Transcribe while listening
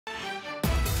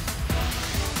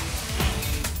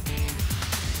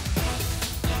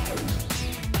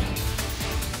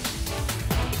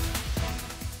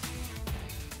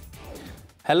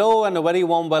Hello and a very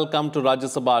warm welcome to Rajya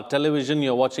Sabha Television.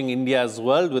 You're watching India's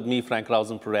World with me, Frank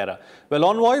Rausen Pereira. Well,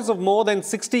 envoys of more than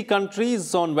 60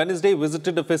 countries on Wednesday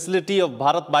visited a facility of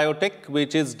Bharat Biotech,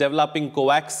 which is developing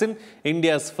Covaxin,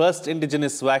 India's first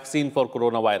indigenous vaccine for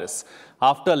coronavirus.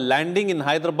 After landing in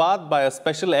Hyderabad by a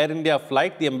special Air India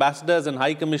flight, the ambassadors and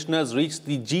high commissioners reached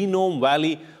the Genome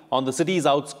Valley on the city's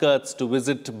outskirts to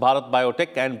visit Bharat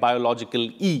Biotech and Biological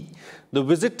E. The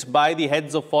visit by the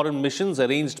heads of foreign missions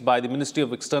arranged by the Ministry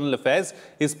of External Affairs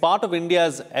is part of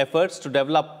India's efforts to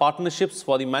develop partnerships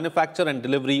for the manufacture and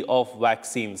delivery of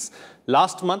vaccines.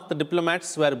 Last month, the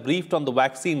diplomats were briefed on the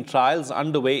vaccine trials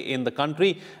underway in the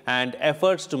country and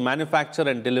efforts to manufacture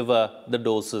and deliver the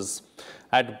doses.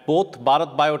 At both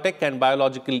Bharat Biotech and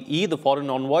Biological E, the foreign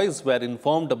envoys were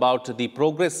informed about the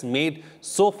progress made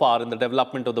so far in the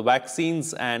development of the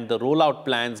vaccines and the rollout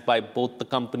plans by both the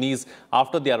companies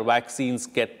after their vaccines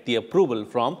get the approval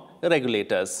from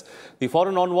regulators. The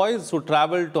foreign envoys who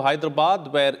travelled to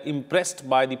Hyderabad were impressed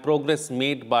by the progress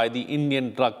made by the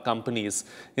Indian drug companies.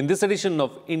 In this edition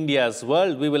of India's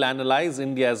World, we will analyze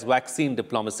India's vaccine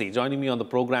diplomacy. Joining me on the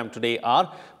program today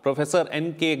are Professor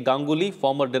N.K. Ganguly,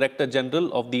 former Director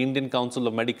General of the Indian Council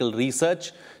of Medical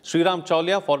Research, Sriram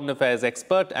Chaulia, Foreign Affairs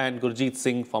Expert, and Gurjeet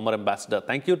Singh, former Ambassador.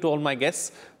 Thank you to all my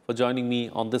guests for joining me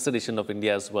on this edition of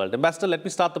India's World. Ambassador, let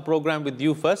me start the program with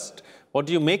you first. What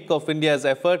do you make of India's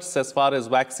efforts as far as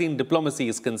vaccine diplomacy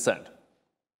is concerned?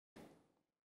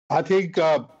 I think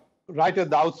right at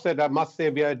the outset, I must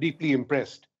say we are deeply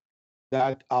impressed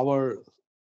that our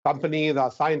companies,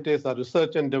 our scientists, our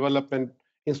research and development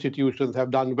institutions have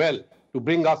done well to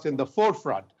bring us in the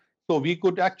forefront so we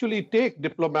could actually take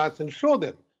diplomats and show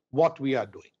them what we are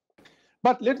doing.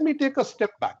 But let me take a step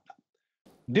back.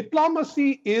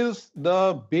 Diplomacy is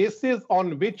the basis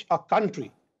on which a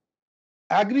country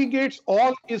aggregates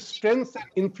all its strengths and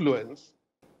influence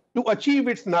to achieve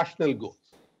its national goals.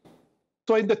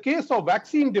 So in the case of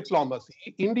vaccine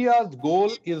diplomacy, India's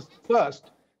goal is first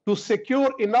to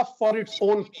secure enough for its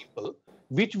own people,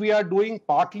 which we are doing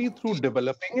partly through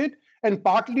developing it and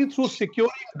partly through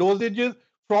securing dosages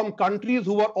from countries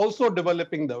who are also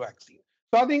developing the vaccine.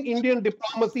 So I think Indian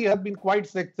diplomacy has been quite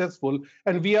successful,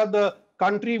 and we are the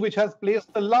country which has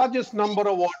placed the largest number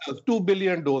of orders, 2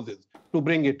 billion doses, to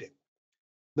bring it in.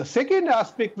 The second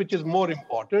aspect, which is more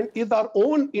important, is our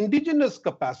own indigenous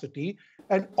capacity,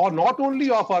 and not only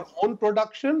of our own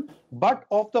production, but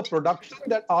of the production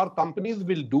that our companies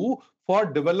will do for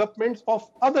developments of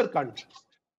other countries.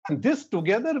 And this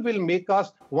together will make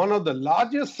us one of the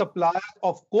largest suppliers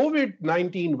of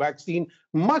COVID-19 vaccine,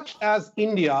 much as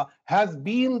India has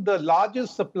been the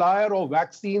largest supplier of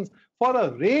vaccines for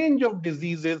a range of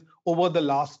diseases over the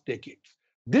last decades.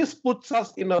 This puts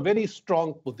us in a very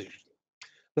strong position.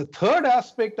 The third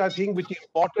aspect, I think, which is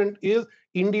important is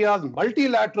India's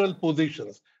multilateral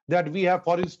positions that we have,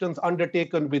 for instance,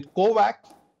 undertaken with COVAX,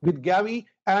 with Gavi,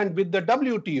 and with the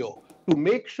WTO to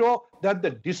make sure that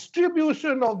the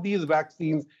distribution of these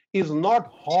vaccines is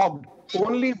not hogged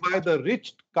only by the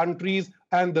rich countries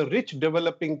and the rich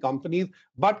developing companies,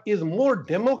 but is more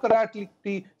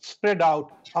democratically spread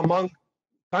out among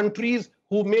countries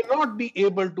who may not be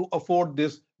able to afford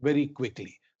this very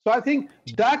quickly. So I think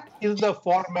that is the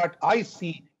format I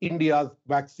see India's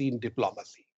vaccine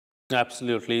diplomacy.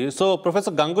 Absolutely. So,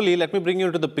 Professor Ganguly, let me bring you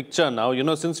into the picture now.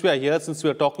 Since we are here, since we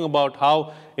are talking about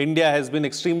how India has been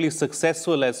extremely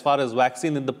successful as far as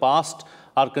vaccine in the past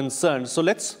are concerned. So,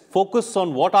 let's focus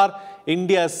on what are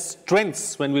India's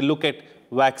strengths when we look at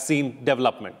vaccine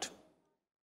development.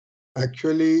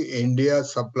 Actually, India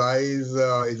supplies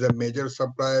is a major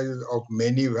supplier of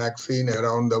many vaccine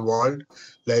around the world.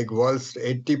 Like world's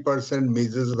 80%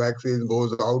 measles vaccine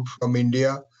goes out from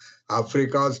India.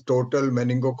 Africa's total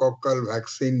meningococcal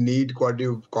vaccine need,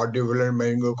 quadrivalent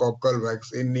meningococcal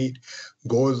vaccine need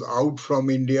goes out from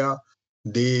India.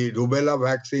 The rubella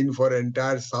vaccine for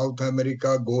entire South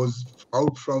America goes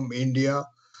out from India.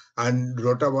 And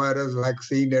rotavirus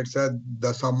vaccine, etc.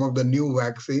 Some of the new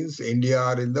vaccines, India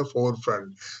are in the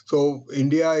forefront. So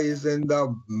India is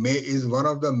one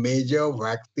of the major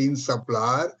vaccine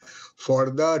supplier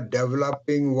for the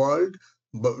developing world,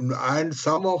 and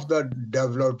some of the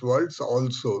developed worlds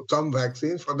also. Some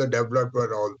vaccines for the developed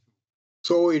world also.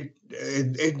 So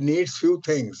it needs few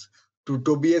things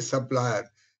to be a supplier.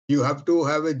 You have to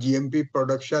have a GMP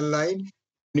production line.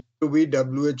 You need to be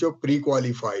WHO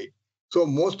pre-qualified. So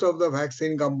most of the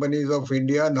vaccine companies of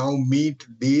India now meet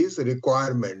these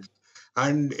requirements.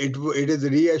 And it is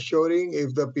reassuring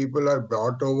if the people are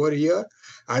brought over here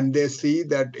and they see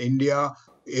that India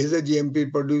is a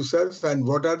GMP producer and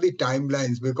what are the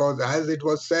timelines, because as it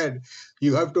was said,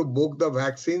 you have to book the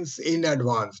vaccines in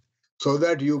advance. so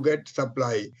that you get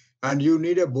supply. And you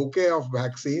need a bouquet of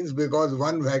vaccines because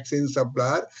one vaccine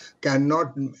supplier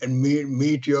cannot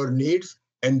meet your needs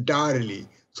entirely.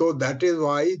 So that is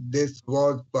why this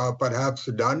was perhaps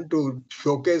done to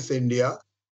showcase India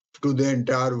to the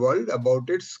entire world about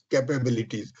its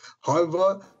capabilities.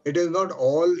 However, it is not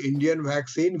all Indian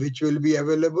vaccine which will be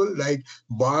available. Like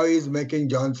Bio is making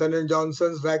Johnson and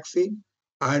Johnson's vaccine,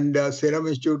 and Serum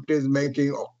Institute is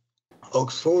making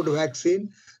Oxford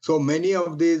vaccine. So many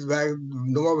of these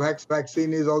Novavax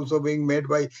vaccine is also being made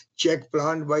by Czech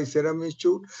plant by Serum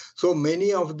Institute. So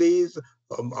many of these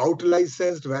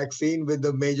out-licensed vaccine with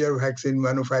the major vaccine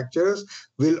manufacturers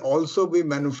will also be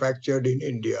manufactured in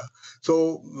India.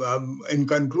 So in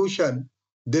conclusion,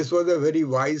 this was a very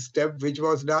wise step which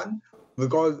was done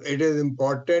because it is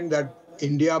important that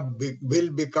India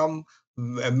will become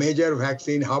a major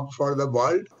vaccine hub for the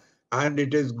world, and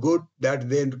it is good that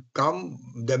they come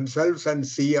themselves and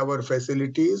see our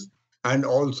facilities and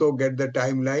also get the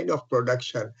timeline of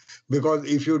production, because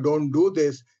if you don't do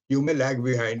this you may lag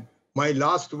behind. My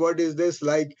last word is this: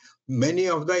 like many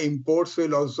of the imports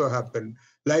will also happen,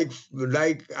 like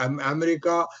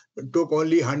America took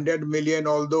only 100 million,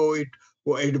 although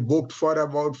it booked for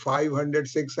about 500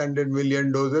 600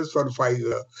 million doses for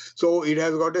Pfizer. So it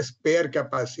has got a spare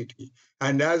capacity.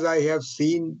 And as I have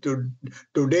seen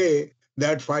today,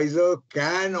 that Pfizer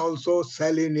can also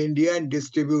sell in India and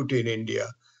distribute in India.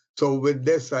 So with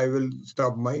this, I will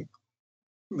stop my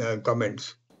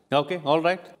comments. Okay, all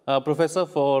right. Professor,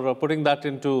 for putting that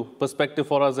into perspective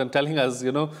for us and telling us,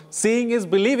 seeing is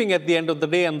believing at the end of the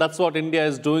day, and that's what India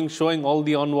is doing, showing all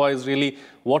the envoys really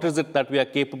what is it that we are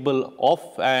capable of,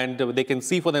 and they can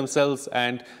see for themselves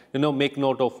and, make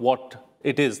note of what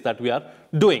it is that we are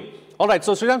doing. All right,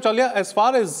 so Sriram Chalya, as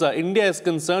far as India is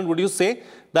concerned, would you say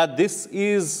that this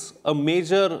is a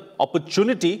major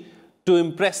opportunity to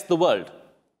impress the world?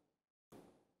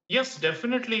 Yes,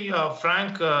 definitely,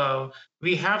 Frank.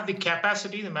 We have the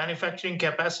capacity, the manufacturing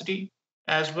capacity,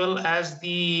 as well as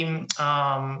the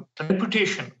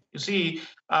reputation. You see,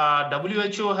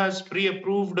 WHO has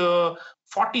pre-approved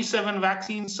 47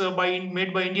 vaccines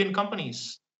made by Indian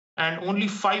companies, and only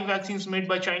 5 vaccines made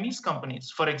by Chinese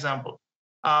companies, for example.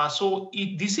 So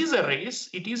this is a race.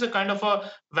 It is a kind of a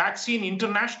vaccine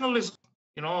internationalism.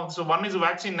 So one is a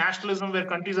vaccine nationalism, where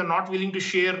countries are not willing to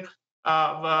share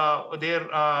their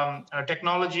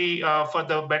technology for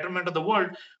the betterment of the world.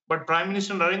 But Prime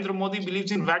Minister Narendra Modi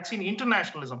believes in vaccine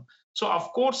internationalism. So,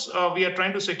 of course, we are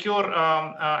trying to secure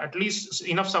at least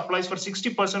enough supplies for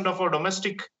 60% of our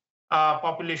domestic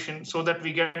population, so that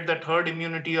we get that herd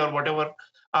immunity or whatever,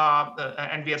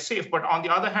 and we are safe. But on the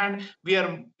other hand, we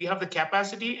have the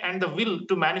capacity and the will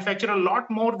to manufacture a lot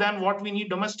more than what we need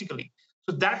domestically.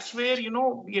 So that's where,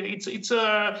 it's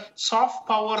a soft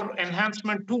power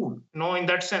enhancement tool, in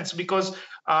that sense, because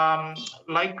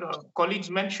like colleagues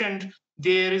mentioned,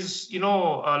 there is, a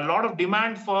lot of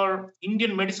demand for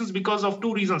Indian medicines because of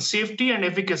 2 reasons: safety and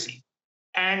efficacy.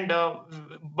 And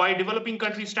by developing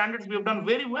country standards, we have done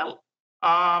very well.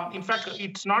 In fact,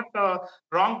 it's not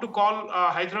wrong to call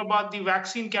Hyderabad the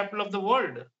vaccine capital of the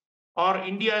world, or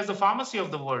India as the pharmacy of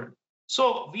the world.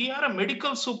 So we are a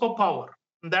medical superpower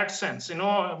in that sense.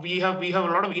 We have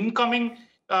a lot of incoming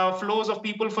flows of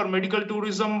people for medical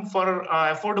tourism, for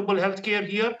affordable healthcare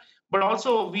here, but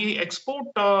also we export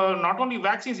not only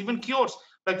vaccines, even cures.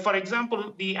 Like, for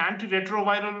example, the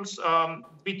antiretrovirals,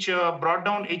 which brought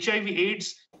down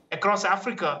HIV/AIDS across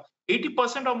Africa,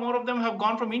 80% or more of them have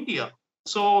gone from India.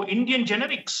 So Indian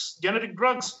generic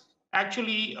drugs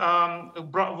actually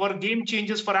were game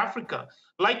changers for Africa.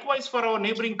 Likewise, for our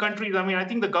neighboring countries, I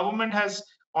think the government has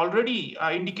already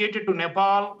indicated to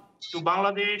Nepal, to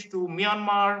Bangladesh, to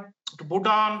Myanmar, to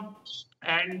Bhutan,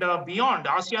 and beyond,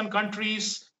 ASEAN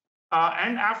countries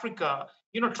and Africa,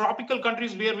 tropical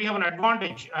countries where we have an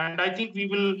advantage. And I think we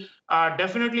will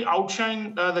definitely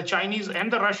outshine the Chinese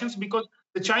and the Russians, because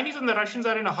the Chinese and the Russians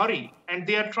are in a hurry, and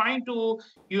they are trying to,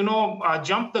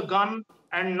 jump the gun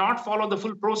and not follow the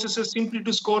full processes simply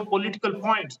to score political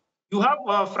points. You have,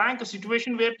 Frank, a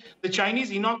situation where the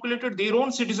Chinese inoculated their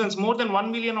own citizens, more than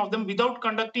 1 million of them, without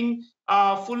conducting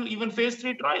full even phase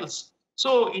 3 trials.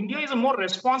 So India is a more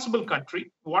responsible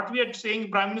country. What we are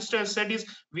saying, Prime Minister has said, is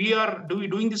we are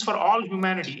doing this for all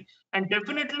humanity. And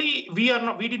definitely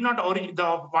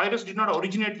the virus did not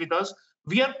originate with us.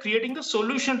 We are creating the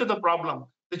solution to the problem.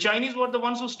 The Chinese were the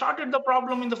ones who started the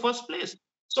problem in the first place.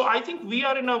 So I think we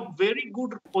are in a very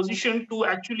good position to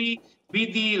actually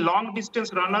be the long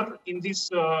distance runner in this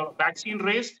vaccine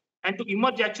race. and to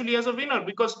emerge actually as a winner.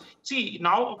 Because see,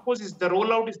 now of course the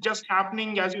rollout is just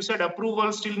happening, as you said,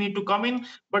 approvals still need to come in,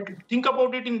 but think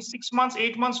about it, in 6 months,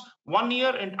 8 months, 1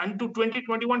 year, and until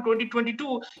 2021,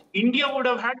 2022, India would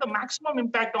have had the maximum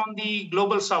impact on the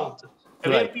global south,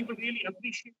 where people really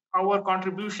appreciate our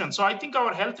contribution. So I think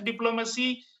our health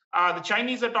diplomacy, the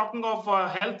Chinese are talking of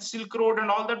health Silk Road and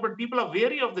all that, but people are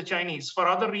wary of the Chinese for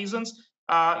other reasons,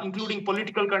 including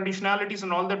political conditionalities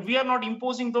and all that. We are not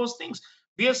imposing those things.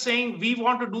 We are saying we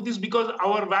want to do this because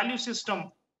our value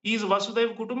system is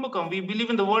Vasudhaiva Kutumbakam. We believe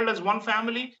in the world as one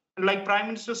family. And like Prime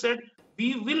Minister said,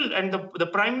 we will, and the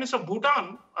Prime Minister of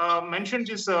Bhutan mentioned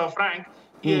this, Frank,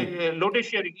 Lote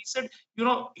Sharing. He said,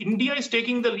 India is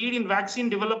taking the lead in vaccine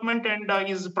development and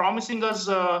is promising us,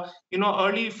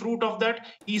 early fruit of that.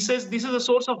 He says this is a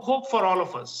source of hope for all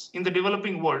of us in the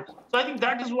developing world. So I think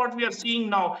that is what we are seeing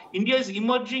now. India is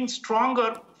emerging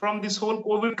stronger from this whole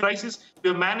COVID crisis. We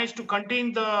have managed to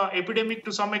contain the epidemic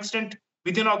to some extent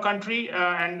within our country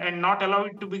and not allow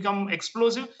it to become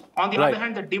explosive. On the other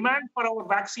hand, the demand for our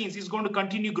vaccines is going to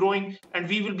continue growing and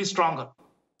we will be stronger.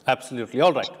 Absolutely.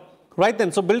 All right. Right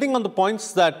then, so building on the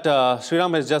points that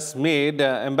Sriram has just made,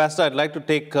 Ambassador, I'd like to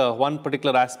take one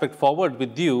particular aspect forward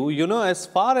with you. As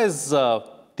far as the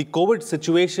COVID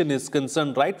situation is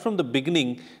concerned, right from the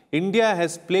beginning, India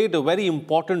has played a very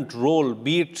important role,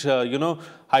 be it,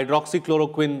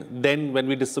 hydroxychloroquine then when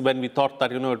we thought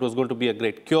that, it was going to be a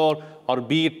great cure, or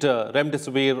be it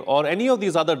remdesivir or any of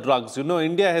these other drugs.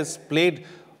 India has played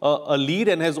a lead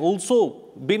and has also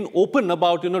been open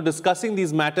about, discussing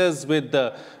these matters with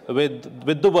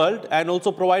the world and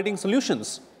also providing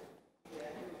solutions.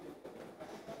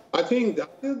 I think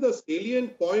that is the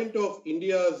salient point of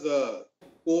India's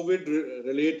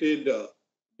COVID-related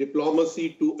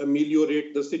diplomacy to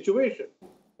ameliorate the situation.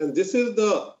 And this is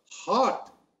the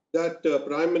heart that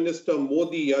Prime Minister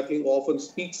Modi, I think, often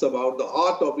speaks about, the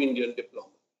heart of Indian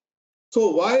diplomacy.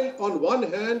 So while on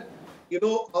one hand,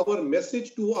 our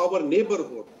message to our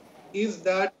neighborhood is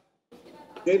that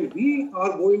when we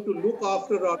are going to look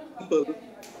after our people,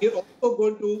 we are also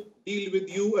going to deal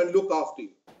with you and look after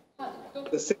you.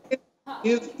 The second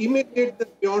is immediate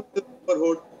beyond the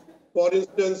neighborhood, for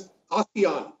instance,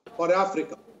 ASEAN or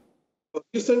Africa.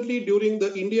 Recently, during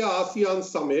the India-ASEAN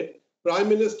summit, Prime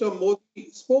Minister Modi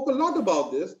spoke a lot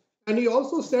about this, and he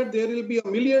also said there will be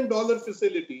 $1 million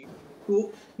facility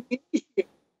to initiate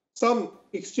some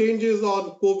exchanges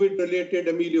on COVID-related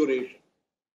amelioration.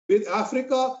 With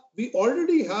Africa, we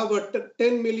already have a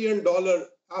 $10 million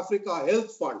Africa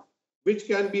Health Fund, which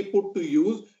can be put to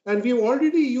use, and we've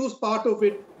already used part of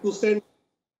it to send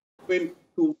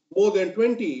to more than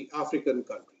 20 African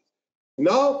countries.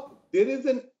 Now, there is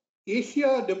an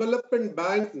Asia Development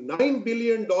Bank $9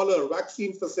 billion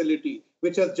vaccine facility,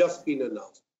 which has just been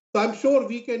announced. So I'm sure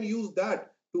we can use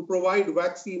that to provide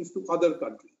vaccines to other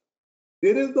countries.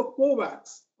 There is the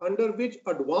Covax, under which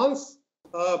advance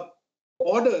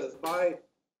orders by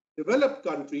developed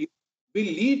countries will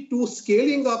lead to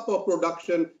scaling up of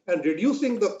production and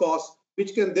reducing the cost,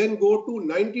 which can then go to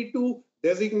 92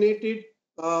 designated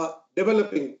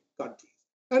developing countries.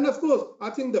 And of course,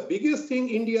 I think the biggest thing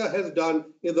India has done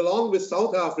is, along with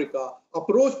South Africa,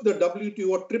 approach the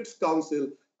WTO TRIPS Council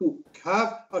to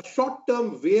have a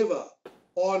short-term waiver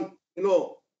on,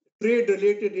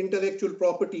 trade-related intellectual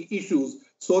property issues,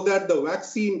 so that the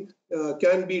vaccine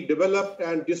can be developed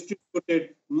and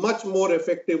distributed much more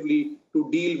effectively to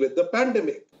deal with the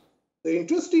pandemic. The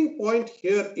interesting point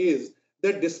here is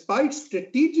that despite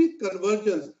strategic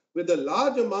convergence with a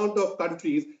large amount of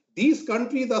countries, these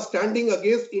countries are standing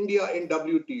against India in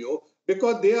WTO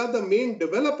because they are the main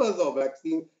developers of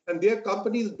vaccines, and their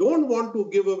companies don't want to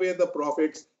give away the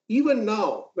profits, even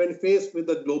now when faced with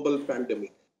a global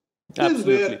pandemic. This is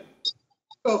where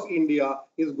of India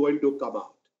is going to come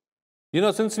out.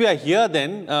 Since we are here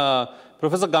then,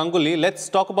 Professor Ganguly, let's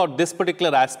talk about this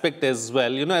particular aspect as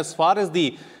well. As far as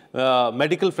the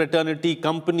medical fraternity,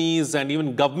 companies and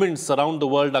even governments around the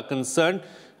world are concerned,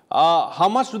 how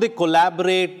much do they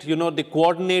collaborate, they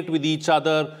coordinate with each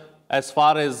other as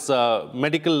far as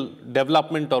medical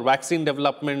development or vaccine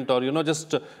development or,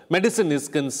 just medicine is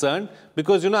concerned?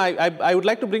 Because, I would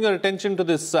like to bring your attention to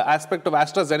this aspect of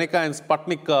AstraZeneca and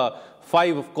Sputnik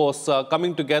 5, of course,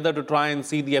 coming together to try and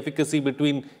see the efficacy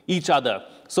between each other.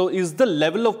 So is the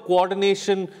level of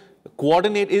coordination,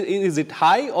 is it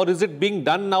high, or is it being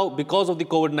done now because of the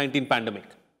COVID-19 pandemic?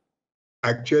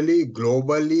 Actually,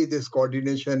 globally, this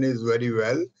coordination is very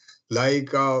well.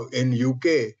 Like in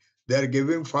UK, they're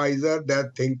giving Pfizer,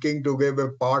 they're thinking to give a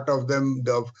part of them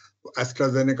the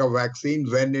AstraZeneca vaccine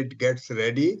when it gets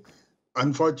ready.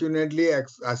 Unfortunately,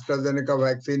 AstraZeneca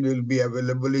vaccine will be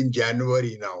available in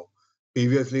January now.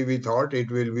 Previously, we thought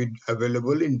it will be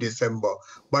available in December,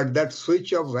 but that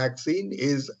switch of vaccine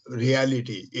is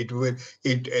reality.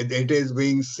 It is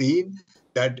being seen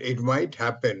that it might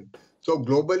happen. So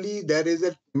globally, there is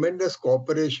a tremendous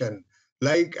cooperation.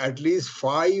 Like at least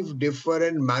five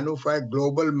different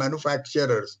global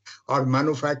manufacturers are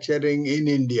manufacturing in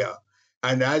India.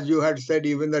 And as you had said,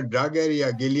 even the drug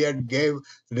area, Gilead gave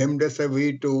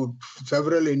remdesivir to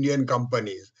several Indian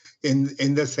companies.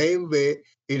 In the same way,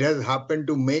 it has happened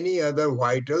to many other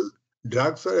vital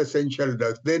drugs or essential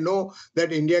drugs. They know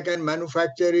that India can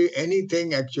manufacture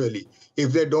anything actually.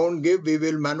 If they don't give, we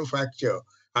will manufacture.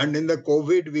 And in the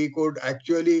COVID, we could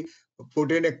actually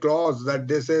put in a clause that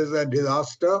this is a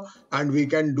disaster and we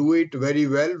can do it very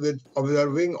well with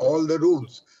observing all the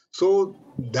rules. So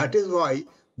that is why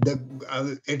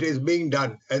it is being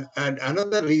done. And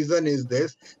another reason is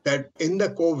this, that in the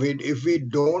COVID, if we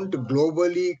don't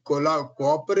globally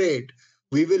cooperate,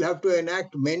 we will have to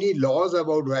enact many laws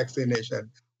about vaccination,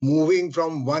 moving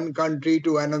from one country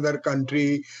to another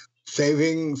country,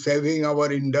 saving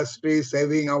our industry,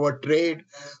 saving our trade.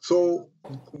 So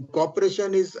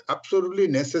cooperation is absolutely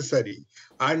necessary,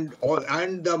 and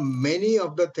the many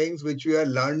of the things which we are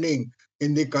learning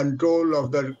in the control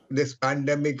of this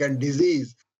pandemic and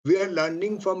disease, we are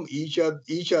learning from each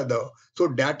other. So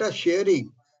data sharing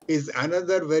is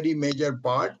another very major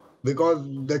part, because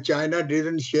the China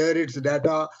didn't share its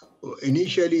data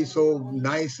initially so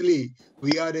nicely.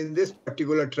 We are in this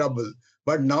particular trouble,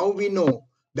 but now we know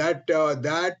that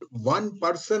that one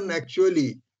person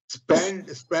actually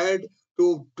spread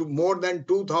to more than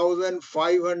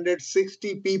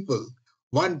 2,560 people.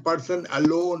 One person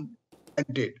alone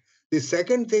sent it. The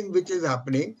second thing which is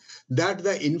happening, that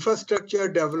the infrastructure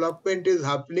development is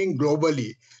happening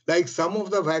globally. Like some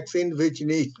of the vaccines which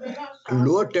need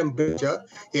lower temperature,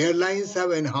 airlines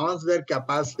have enhanced their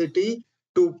capacity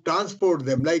to transport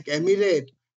them. Like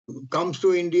Emirates comes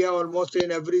to India almost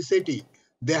in every city.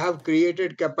 They have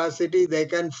created capacity. They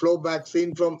can flow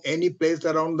vaccine from any place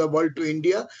around the world to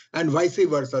India, and vice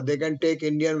versa. They can take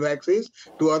Indian vaccines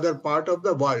to other part of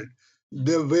the world.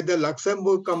 With the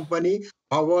Luxembourg company,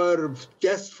 our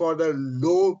chest for the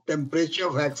low temperature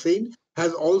vaccine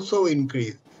has also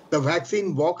increased. The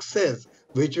vaccine boxes,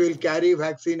 which will carry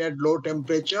vaccine at low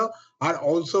temperature, are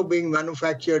also being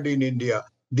manufactured in India.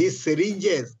 These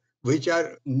syringes, which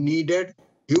are needed,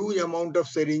 huge amount of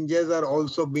syringes are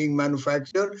also being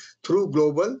manufactured through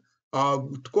global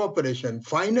cooperation.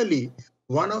 Finally,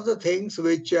 one of the things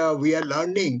which we are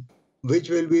learning, which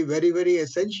will be very, very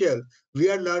essential, we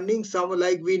are learning some,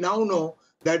 like we now know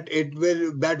that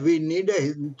we need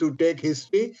to take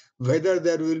history, whether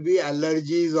there will be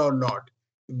allergies or not.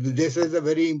 This is a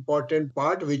very important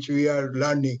part which we are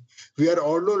learning. We are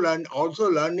also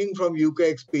learning from UK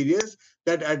experience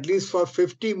that at least for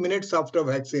 50 minutes after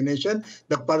vaccination,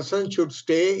 the person should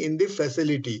stay in the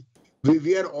facility.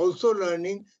 We are also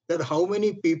learning that how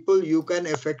many people you can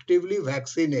effectively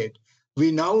vaccinate.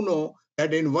 We now know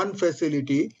that in one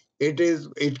facility,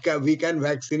 we can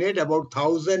vaccinate about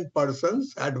 1,000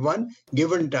 persons at one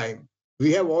given time.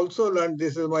 We have also learned,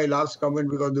 this is my last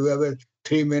comment because we have a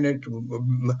 3-minute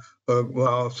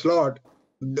slot.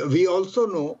 We also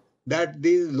know that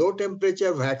these low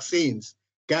temperature vaccines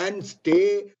can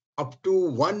stay up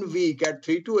to 1 week at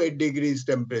 3 to 8 degrees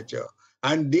temperature.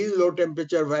 And these low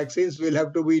temperature vaccines will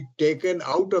have to be taken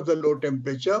out of the low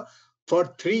temperature for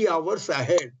 3 hours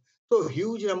ahead. So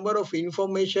huge number of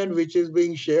information which is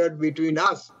being shared between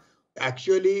us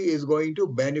actually is going to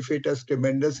benefit us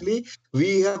tremendously.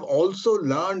 We have also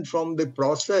learned from the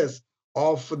process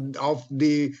of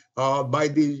the by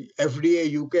the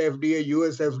FDA, UK FDA,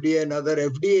 US FDA, and other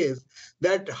FDAs,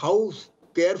 that how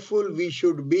careful we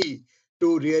should be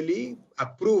to really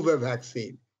approve a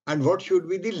vaccine, and what should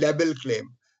be the label claim.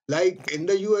 Like in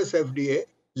the US FDA,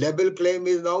 label claim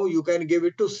is now you can give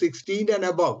it to 16 and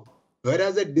above,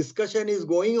 whereas a discussion is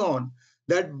going on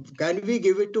that can we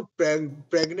give it to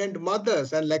pregnant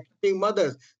mothers and lactating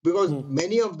mothers, because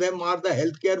many of them are the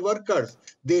healthcare workers.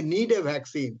 They need a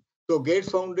vaccine. So Gates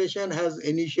Foundation has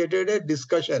initiated a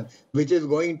discussion which is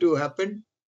going to happen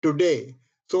today.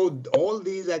 So all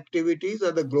these activities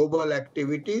are the global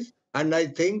activities, and I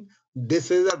think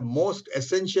this is the most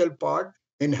essential part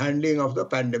in handling of the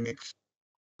pandemics.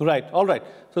 Right. All right.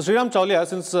 So Sriram Chaulia,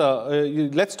 since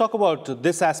let's talk about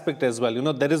this aspect as well. You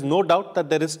know, there is no doubt that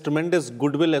there is tremendous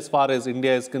goodwill as far as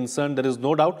India is concerned. There is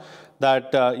no doubt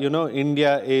that,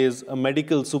 India is a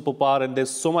medical superpower and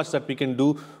there's so much that we can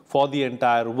do for the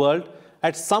entire world.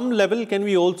 At some level, can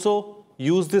we also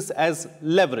use this as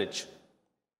leverage?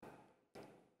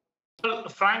 Well,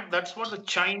 Frank, that's what the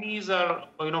Chinese are,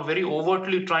 very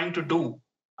overtly trying to do.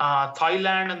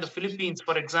 Thailand and the Philippines,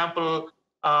 for example,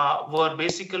 were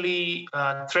basically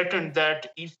threatened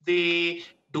that if they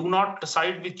do not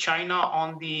side with China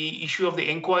on the issue of the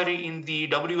inquiry in the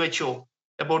WHO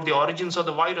about the origins of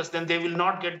the virus, then they will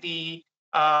not get the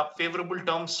favorable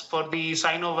terms for the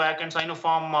Sinovac and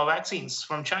Sinopharm vaccines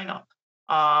from China.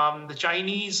 The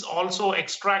Chinese also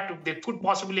they could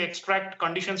possibly extract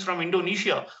conditions from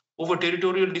Indonesia over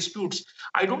territorial disputes.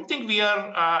 I don't think we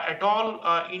are at all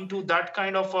into that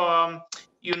kind of a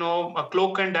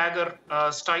cloak and dagger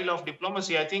style of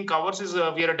diplomacy. I think ours is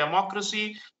we are a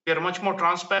democracy. We are much more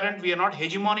transparent. We are not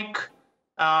hegemonic.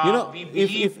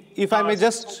 If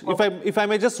I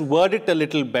may just word it a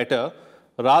little better,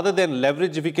 rather than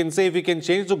leverage, if we can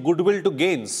change the goodwill to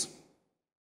gains.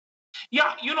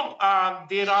 Yeah,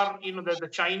 there are, the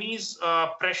Chinese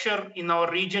pressure in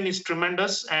our region is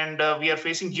tremendous, and we are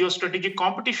facing geostrategic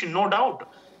competition, no doubt.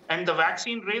 And the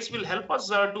vaccine race will help us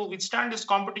to withstand this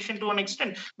competition to an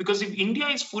extent, because if India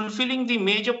is fulfilling the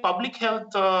major public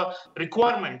health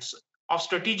requirements of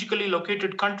strategically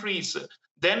located countries,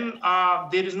 then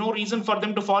there is no reason for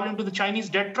them to fall into the Chinese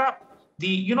debt trap.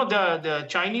 The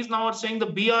Chinese now are saying the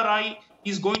BRI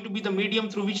is going to be the medium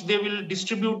through which they will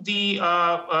distribute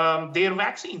their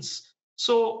vaccines.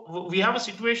 So we have a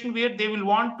situation where they will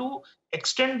want to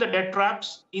extend the debt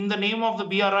traps in the name of the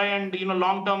BRI and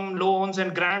long-term loans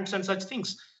and grants and such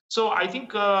things. So I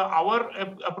think our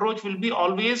approach will be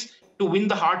always to win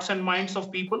the hearts and minds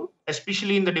of people,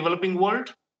 especially in the developing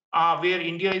world, where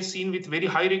India is seen with very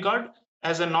high regard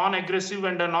as a non-aggressive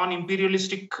and a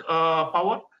non-imperialistic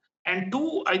power. And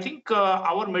two, I think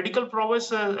our medical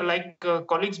prowess, like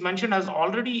colleagues mentioned, has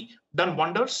already done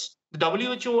wonders. The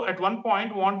WHO at one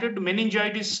point wanted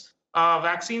meningitis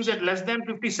vaccines at less than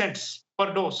 50 cents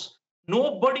per dose.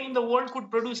 Nobody in the world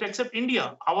could produce except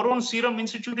India. Our own Serum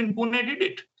Institute in Pune did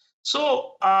it.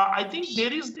 So I think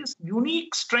there is this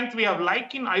unique strength we have,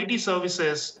 like in IT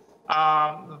services,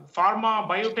 pharma,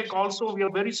 biotech also, we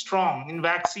are very strong in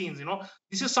vaccines.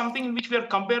 This is something in which we are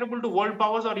comparable to world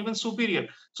powers or even superior.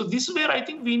 So this is where I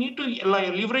think we need to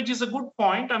leverage is a good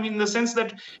point. I mean, in the sense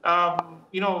that,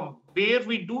 where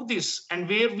we do this and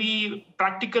where we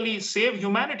practically save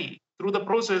humanity through the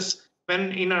process,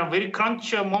 when in a very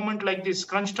crunch moment like this,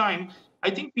 crunch time, I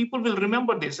think people will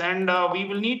remember this, and we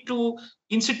will need to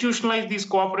institutionalize this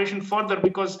cooperation further,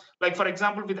 because, like, for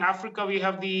example, with Africa, we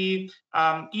have the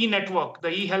e-network,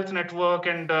 the e-health network,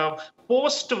 and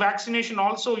post-vaccination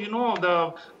also,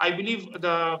 I believe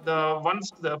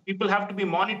the people have to be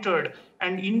monitored,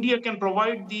 and India can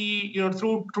provide the,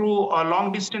 through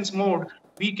long-distance mode,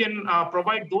 we can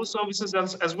provide those services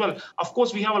as well. Of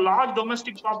course, we have a large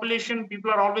domestic population. People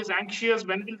are always anxious.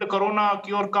 When will the corona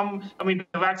cure come? I mean,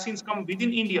 the vaccines come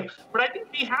within India. But I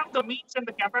think we have the means and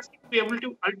the capacity to be able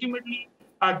to ultimately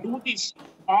do this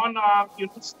on a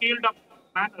scaled up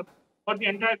manner for the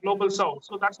entire global south.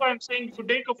 So that's why I'm saying, if you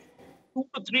take a 2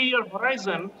 to 3 year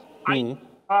horizon,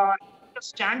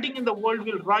 standing in the world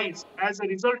will rise as a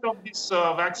result of this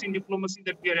vaccine diplomacy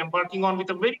that we are embarking on,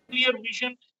 with a very clear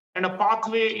vision and a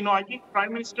pathway. I think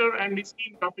Prime Minister and his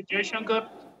team, Dr. Jaishankar,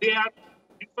 they are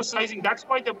emphasizing. That's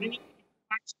why they're bringing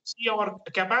diplomats to see our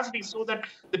capacity, so that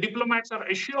the diplomats are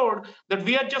assured that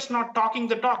we are just not talking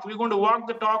the talk. We're going to walk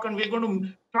the talk, and we're going to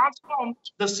transform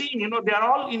the scene. They are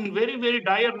all in very, very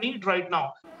dire need right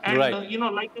now. And, right.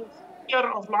 Like the year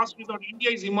of last resort,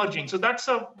 India is emerging. So that's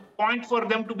a point for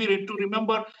them to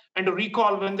remember and to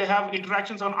recall when they have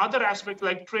interactions on other aspects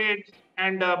like trade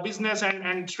and business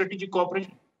and strategic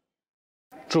cooperation.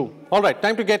 True. All right,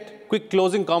 time to get quick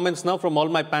closing comments now from all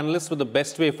my panelists with the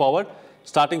best way forward.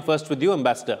 Starting first with you,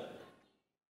 Ambassador.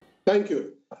 Thank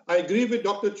you. I agree with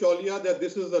Dr. Cholia that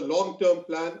this is a long-term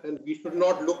plan and we should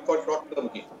not look for short-term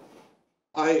gain.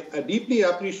 I deeply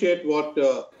appreciate what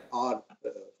our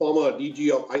former DG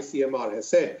of ICMR has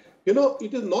said.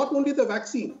 It is not only the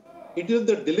vaccine, it is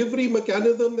the delivery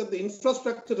mechanism and the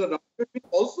infrastructure around it.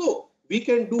 Also, we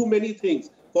can do many things.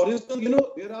 For instance,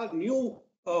 there are new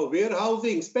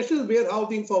special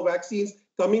warehousing for vaccines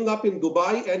coming up in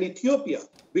Dubai and Ethiopia,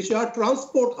 which are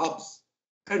transport hubs.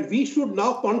 And we should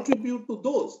now contribute to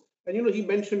those. And, he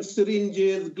mentioned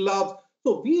syringes, gloves.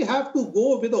 So we have to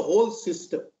go with the whole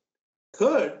system.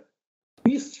 Third,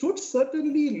 we should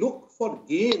certainly look for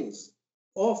gains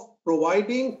of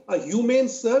providing a humane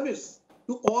service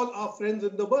to all our friends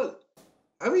in the world.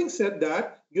 Having said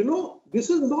that, this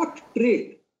is not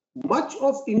trade. Much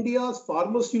of India's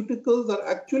pharmaceuticals are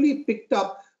actually picked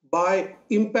up by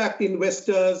impact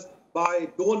investors, by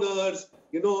donors,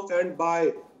 and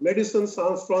by Medicines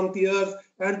Sans Frontiers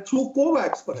and through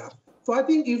COVAX, perhaps. So I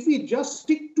think if we just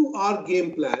stick to our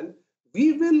game plan,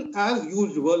 we will, as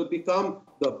usual, become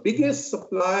the biggest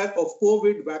supplier of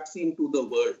COVID vaccine to the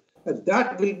world. And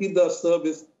that will be the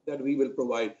service that we will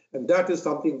provide. And that is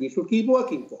something we should keep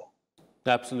working for.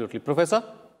 Absolutely. Professor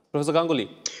Ganguly.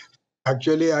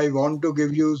 Actually, I want to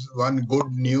give you one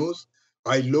good news.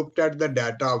 I looked at the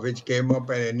data which came up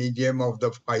at NEJM of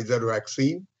the Pfizer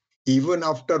vaccine. Even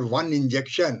after one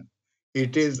injection,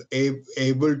 it is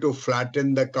able to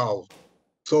flatten the curve.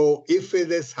 So if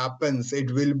this happens,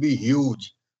 it will be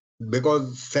huge,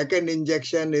 because second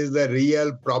injection is the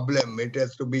real problem. It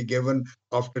has to be given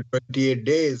after 28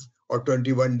 days or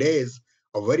 21 days,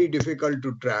 very difficult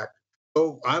to track.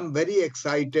 So I'm very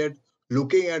excited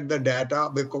looking at the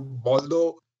data, because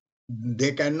although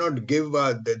they cannot give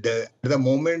at the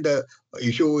moment, the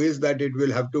issue is that it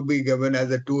will have to be given as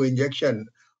a 2 injection.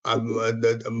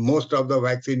 Most of the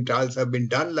vaccine trials have been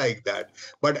done like that.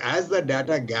 But as the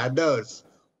data gathers,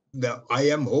 I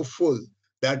am hopeful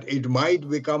that it might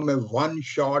become a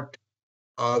one-shot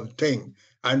thing.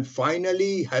 And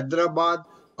finally, Hyderabad,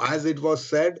 as it was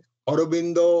said,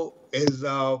 Aurobindo is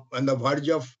on the verge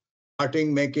of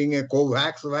starting making a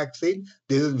Covax vaccine.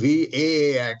 This is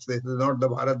VAAX. This is not the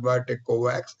Bharat Biotech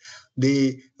Covax.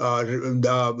 The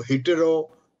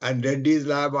Hetero and Reddy's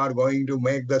lab are going to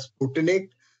make the Sputnik.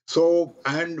 So,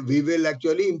 and we will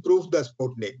actually improve the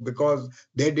Sputnik, because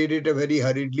they did it very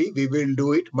hurriedly. We will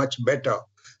do it much better.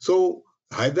 So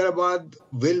Hyderabad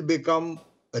will become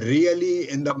really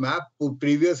in the map.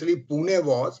 Previously Pune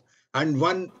was. And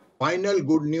one final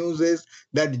good news is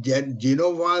that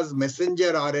Genova's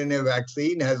messenger RNA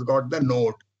vaccine has got the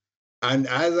note. And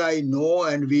as I know,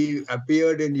 and we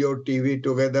appeared in your TV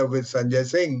together with Sanjay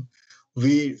Singh,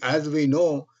 as we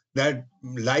know, that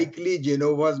likely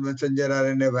Genova's messenger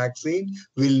RNA vaccine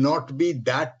will not be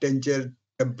that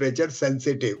temperature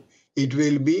sensitive. It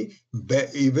will be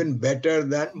even better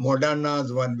than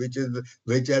Moderna's one, which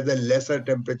has a lesser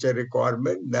temperature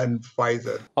requirement than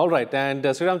Pfizer. All right, and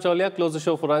Sriram Chaulia, close the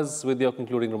show for us with your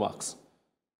concluding remarks.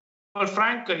 Well,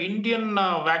 Frank, Indian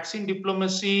vaccine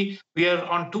diplomacy, we are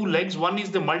on 2 legs. One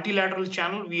is the multilateral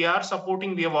channel. We are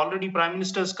supporting, we have already, Prime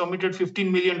Minister has committed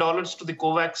 $15 million to the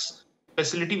Covax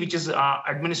facility, which is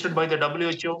administered by the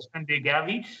WHO and the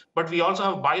Gavi. But we also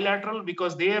have bilateral,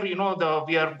 because there, we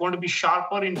are going to be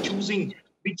sharper in choosing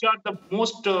which are the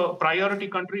most priority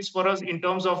countries for us in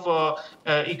terms of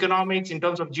economics, in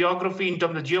terms of geography, in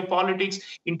terms of geopolitics,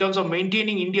 in terms of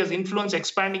maintaining India's influence,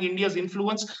 expanding India's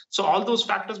influence. So all those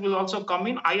factors will also come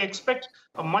in. I expect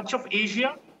much of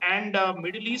Asia and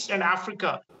Middle East and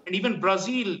Africa, and even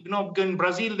Brazil. In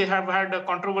Brazil, they have had a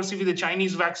controversy with the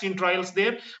Chinese vaccine trials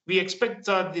there. We expect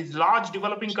these large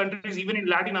developing countries, even in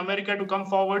Latin America, to come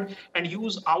forward and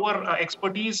use our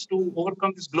expertise to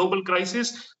overcome this global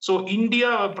crisis. So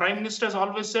India, Prime Minister has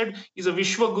always said, is a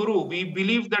Vishwa Guru. We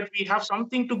believe that we have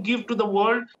something to give to the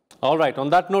world. All right. On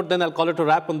that note, then I'll call it a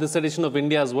wrap on this edition of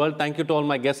India's World. Thank you to all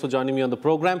my guests for joining me on the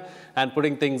program and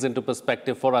putting things into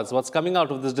perspective for us. What's coming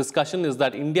out of this discussion is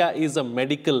that India is a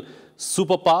medical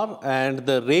superpower, and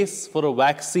the race for a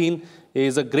vaccine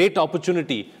is a great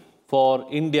opportunity for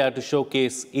India to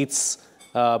showcase its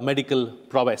medical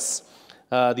prowess.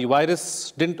 The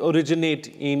virus didn't originate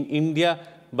in India,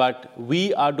 but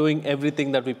we are doing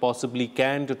everything that we possibly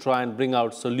can to try and bring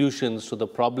out solutions to the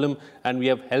problem, and we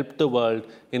have helped the world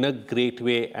in a great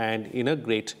way and in a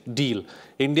great deal.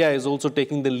 India is also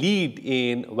taking the lead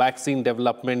in vaccine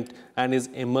development and is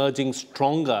emerging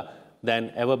stronger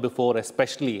than ever before,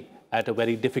 especially at a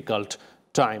very difficult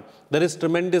time. There is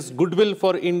tremendous goodwill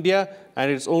for India,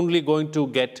 and it's only going to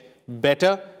get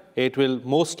better. It will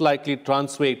most likely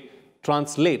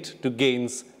translate to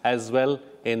gains as well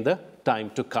in the time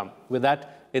to come. With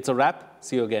that, it's a wrap.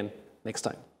 See you again next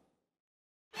time.